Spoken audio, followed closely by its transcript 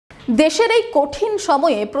দেশের এই কঠিন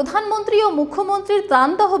সময়ে প্রধানমন্ত্রী ও মুখ্যমন্ত্রীর ত্রাণ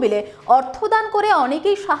তহবিলে অর্থদান করে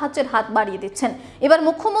অনেকেই সাহায্যের হাত বাড়িয়ে দিচ্ছেন। এবার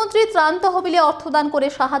মুখ্যমন্ত্রী ত্রাণ তহবিলে অর্থদান করে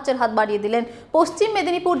সাহায্যের হাত বাড়িয়ে দিলেন পশ্চিম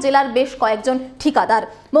মেদিনীপুর জেলার বেশ কয়েকজন ঠিকাদার।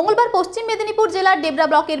 মঙ্গলবার পশ্চিম মেদিনীপুর জেলার ডেবরা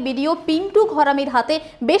ব্লকের বিডিও পিন্টু ঘরামির হাতে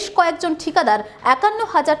বেশ কয়েকজন ঠিকাদার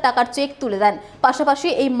 51,000 টাকার চেক তুলে দেন। পাশাপাশি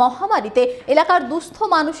এই মহামারীতে এলাকার দুস্থ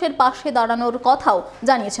মানুষের পাশে দাঁড়ানোর কথাও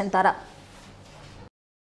জানিয়েছেন তারা।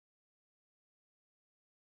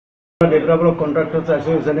 ডেবরা ব্লক কন্ট্রাক্টার্স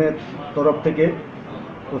অ্যাসোসিয়েশনের তরফ থেকে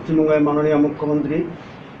পশ্চিমবঙ্গের মাননীয় মুখ্যমন্ত্রী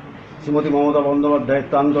শ্রীমতী মমতা বন্দ্যোপাধ্যায়ের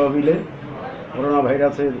ত্রাণ তহবিলে করোনা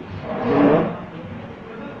ভাইরাসের জন্য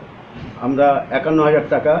আমরা 51,000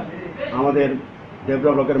 টাকা আমাদের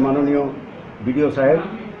ডেবরা ব্লকের মাননীয় বিডিও সাহেব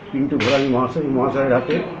পিন্টু ঘরামি মহাশয়ের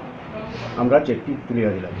হাতে আমরা চেকটি তুলে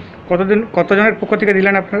দিলাম। কতজনের পক্ষ থেকে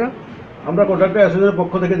দিলেন আপনারা? আমরা কন্ট্রাক্টার অ্যাসোসিয়েশনের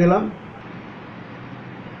পক্ষ থেকে দিলাম।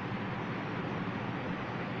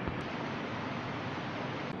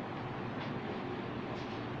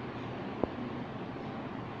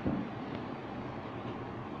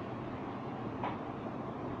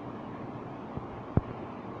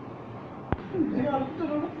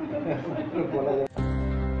 বলা যায়